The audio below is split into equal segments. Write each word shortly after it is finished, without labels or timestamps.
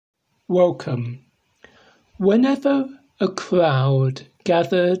Welcome. Whenever a crowd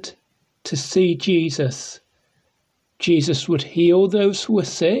gathered to see Jesus, Jesus would heal those who were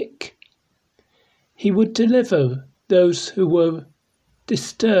sick. He would deliver those who were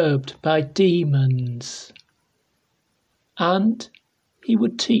disturbed by demons. And he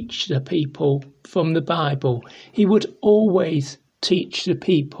would teach the people from the Bible. He would always teach the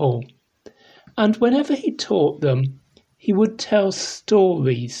people. And whenever he taught them, he would tell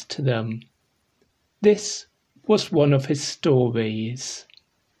stories to them. This was one of his stories.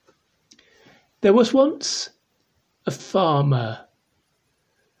 There was once a farmer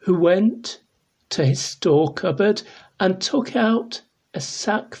who went to his store cupboard and took out a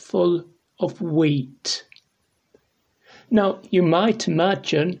sack full of wheat. Now, you might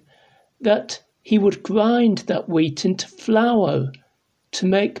imagine that he would grind that wheat into flour to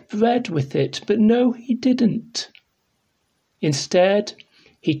make bread with it, but no, he didn't. Instead,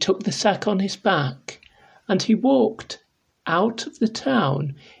 he took the sack on his back and he walked out of the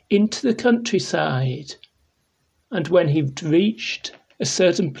town into the countryside. And when he'd reached a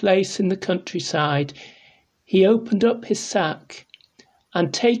certain place in the countryside, he opened up his sack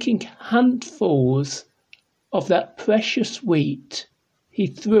and, taking handfuls of that precious wheat, he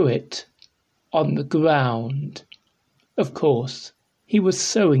threw it on the ground. Of course, he was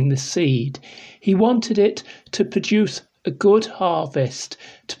sowing the seed. He wanted it to produce a good harvest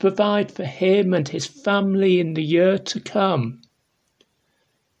to provide for him and his family in the year to come.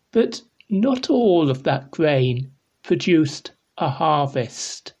 But not all of that grain produced a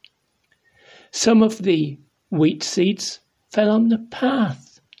harvest. Some of the wheat seeds fell on the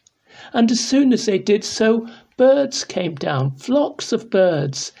path, and as soon as they did so, birds came down, flocks of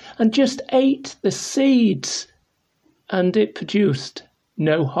birds, and just ate the seeds, and it produced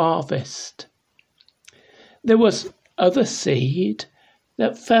no harvest. There was other seed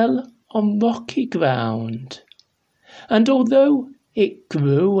that fell on rocky ground, and although it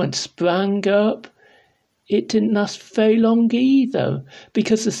grew and sprang up, it didn't last very long either,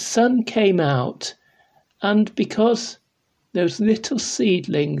 because the sun came out, and because those little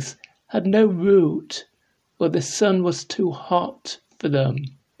seedlings had no root, or the sun was too hot for them,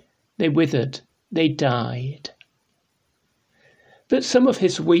 they withered, they died. But some of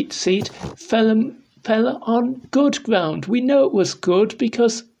his wheat seed fell on good ground. We know it was good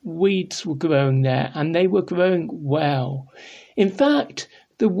because weeds were growing there, and they were growing well. In fact,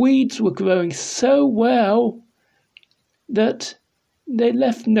 the weeds were growing so well that they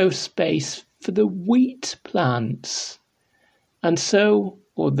left no space for the wheat plants. And so,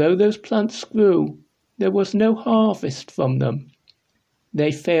 although those plants grew, there was no harvest from them.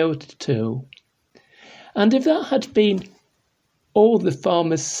 They failed to. And if that had been all the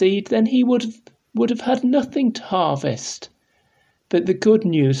farmer's seed, then he would have had nothing to harvest. But the good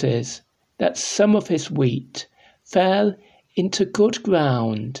news is that some of his wheat fell into good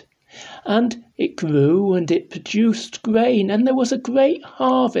ground, and it grew and it produced grain, and there was a great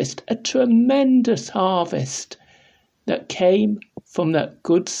harvest, a tremendous harvest that came from that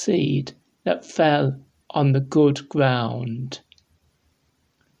good seed that fell on the good ground.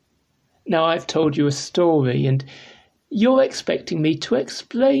 Now, I've told you a story, and you're expecting me to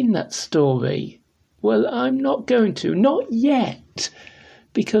explain that story. Well, I'm not going to, not yet,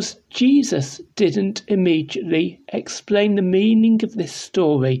 because Jesus didn't immediately explain the meaning of this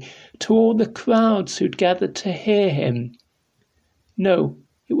story to all the crowds who'd gathered to hear him. No,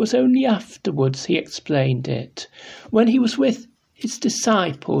 it was only afterwards he explained it, when he was with his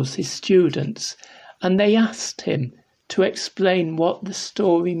disciples, his students, and they asked him to explain what the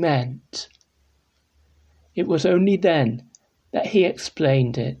story meant. It was only then that he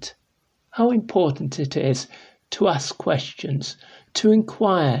explained it. How important it is to ask questions, to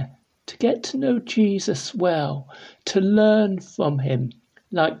inquire, to get to know Jesus well, to learn from him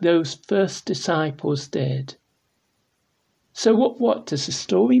like those first disciples did. So what does the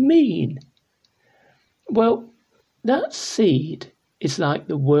story mean? Well, that seed is like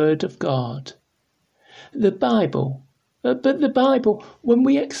the Word of God. The Bible. But the Bible, when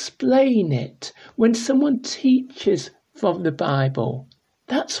we explain it, when someone teaches from the Bible,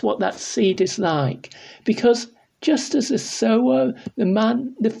 that's what that seed is like. Because just as the sower,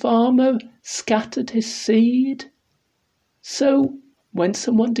 the farmer scattered his seed, so when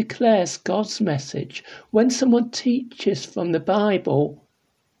someone declares God's message, when someone teaches from the Bible,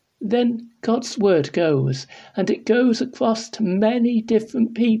 then God's word goes, and it goes across to many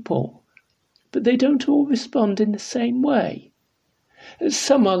different people. But they don't all respond in the same way.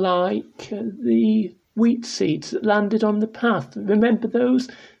 Some are like the wheat seeds that landed on the path. Remember those?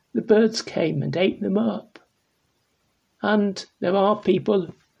 The birds came and ate them up. And there are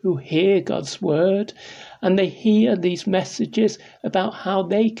people who hear God's word and they hear these messages about how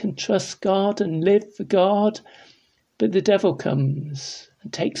they can trust God and live for God, but the devil comes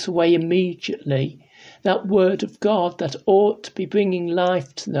and takes away immediately that word of God that ought to be bringing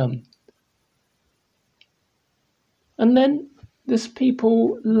life to them. And then there's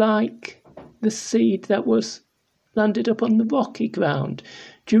people like the seed that was landed up on the rocky ground.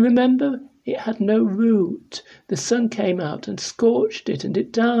 Do you remember? It had no root. The sun came out and scorched it and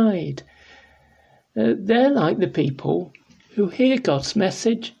it died. They're like the people who hear God's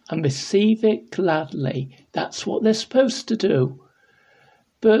message and receive it gladly. That's what they're supposed to do.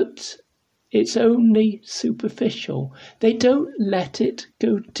 But it's only superficial. They don't let it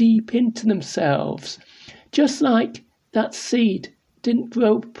go deep into themselves. Just like that seed didn't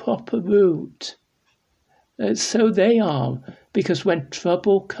grow proper root. So they are, because when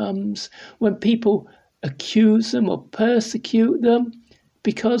trouble comes, when people accuse them or persecute them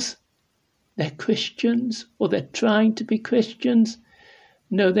because they're Christians or they're trying to be Christians,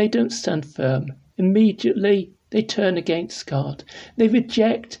 no, they don't stand firm. Immediately they turn against God. They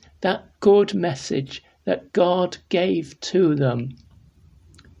reject that good message that God gave to them.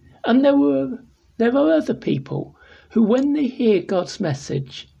 And there are other people who, when they hear God's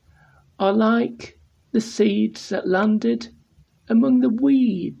message, are like the seeds that landed among the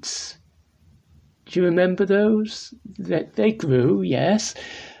weeds. Do you remember those? They grew, yes,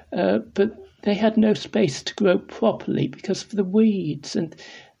 but they had no space to grow properly because of the weeds. And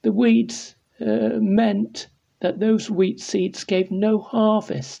the weeds meant that those wheat seeds gave no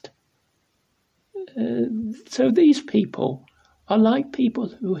harvest. So these people are like people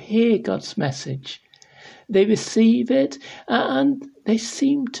who hear God's message. They receive it and they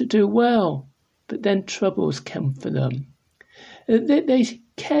seem to do well, but then troubles come for them. They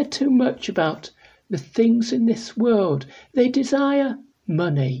care too much about the things in this world. They desire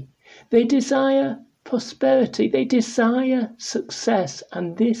money. They desire prosperity. They desire success,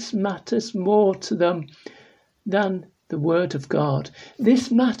 and this matters more to them than the word of God.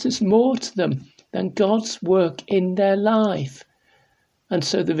 This matters more to them than God's work in their life. And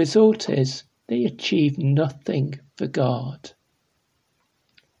so the result is they achieve nothing for God.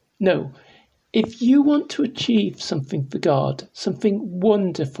 No, if you want to achieve something for God, something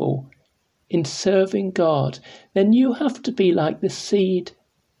wonderful in serving God, then you have to be like the seed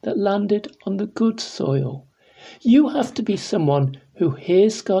that landed on the good soil. You have to be someone who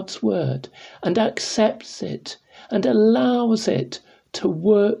hears God's word and accepts it and allows it to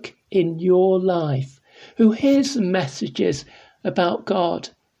work in your life, who hears the messages about God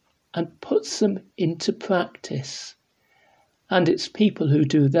and puts them into practice. And it's people who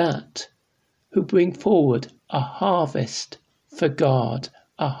do that who bring forward a harvest for God,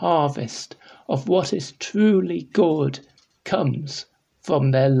 a harvest of what is truly good comes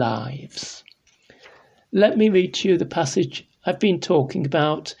from their lives. Let me read to you the passage I've been talking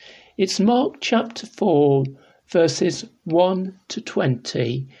about. It's Mark chapter 4, verses 1 to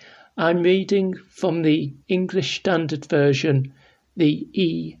 20. I'm reading from the English Standard Version, the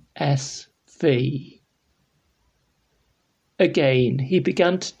ESV. Again, he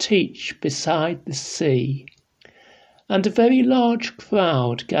began to teach beside the sea, and a very large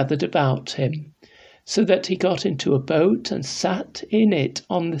crowd gathered about him, so that he got into a boat and sat in it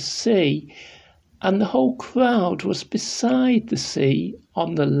on the sea, and the whole crowd was beside the sea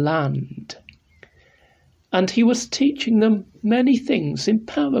on the land. And he was teaching them many things in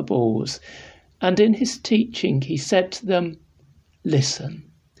parables, and in his teaching he said to them,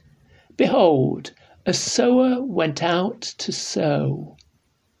 Listen, behold, a sower went out to sow.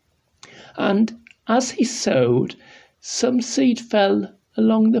 And as he sowed, some seed fell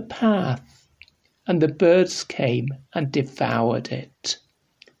along the path, and the birds came and devoured it.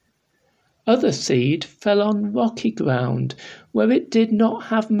 Other seed fell on rocky ground, where it did not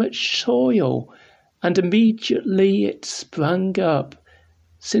have much soil, and immediately it sprang up,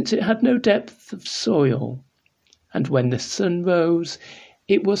 since it had no depth of soil. And when the sun rose,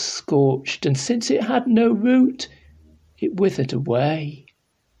 it was scorched, and since it had no root, it withered away.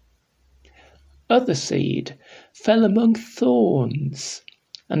 Other seed fell among thorns,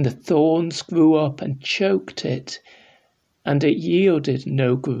 and the thorns grew up and choked it, and it yielded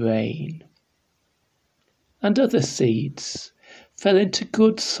no grain. And other seeds fell into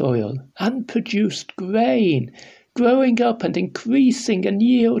good soil and produced grain, growing up and increasing and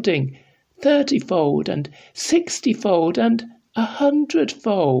yielding 30-fold and 60-fold and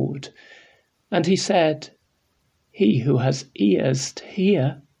 100-fold. And he said, He who has ears to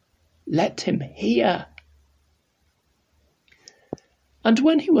hear, let him hear. And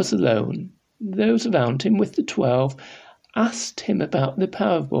when he was alone, those around him with the 12 asked him about the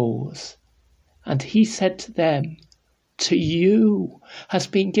parables, and he said to them, "To you has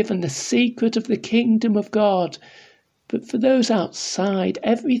been given the secret of the kingdom of God, but for those outside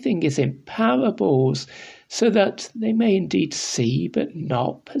everything is in parables, so that they may indeed see but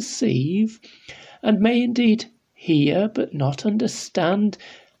not perceive, and may indeed hear but not understand,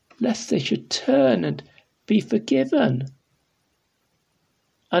 lest they should turn and be forgiven."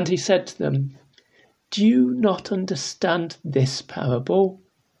 And he said to them, "Do you not understand this parable?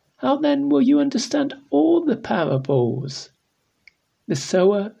 How then will you understand all the parables? The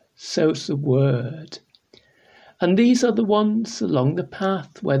sower sows the word. And these are the ones along the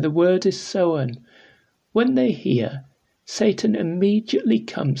path where the word is sown. When they hear, Satan immediately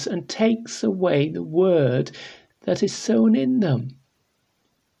comes and takes away the word that is sown in them.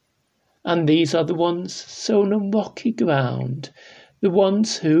 And these are the ones sown on rocky ground, the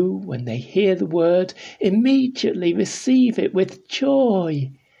ones who, when they hear the word, immediately receive it with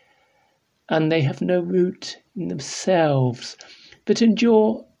joy. And they have no root in themselves, but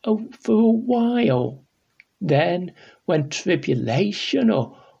endure for a while. Then, when tribulation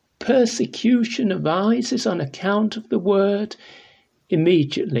or persecution arises on account of the word,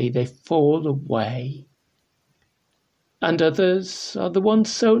 immediately they fall away. And others are the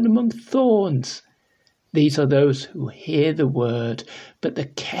ones sown among thorns. These are those who hear the word, but the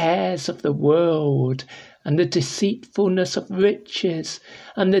cares of the world and the deceitfulness of riches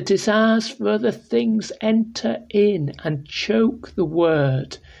and the desires for other things enter in and choke the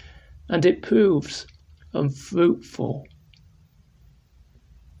word, and it proves unfruitful.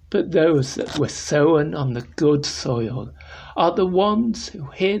 But those that were sown on the good soil are the ones who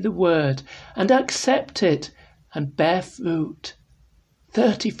hear the word and accept it and bear fruit,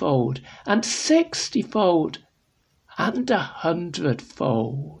 30-fold and 60-fold and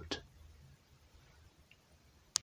 100-fold.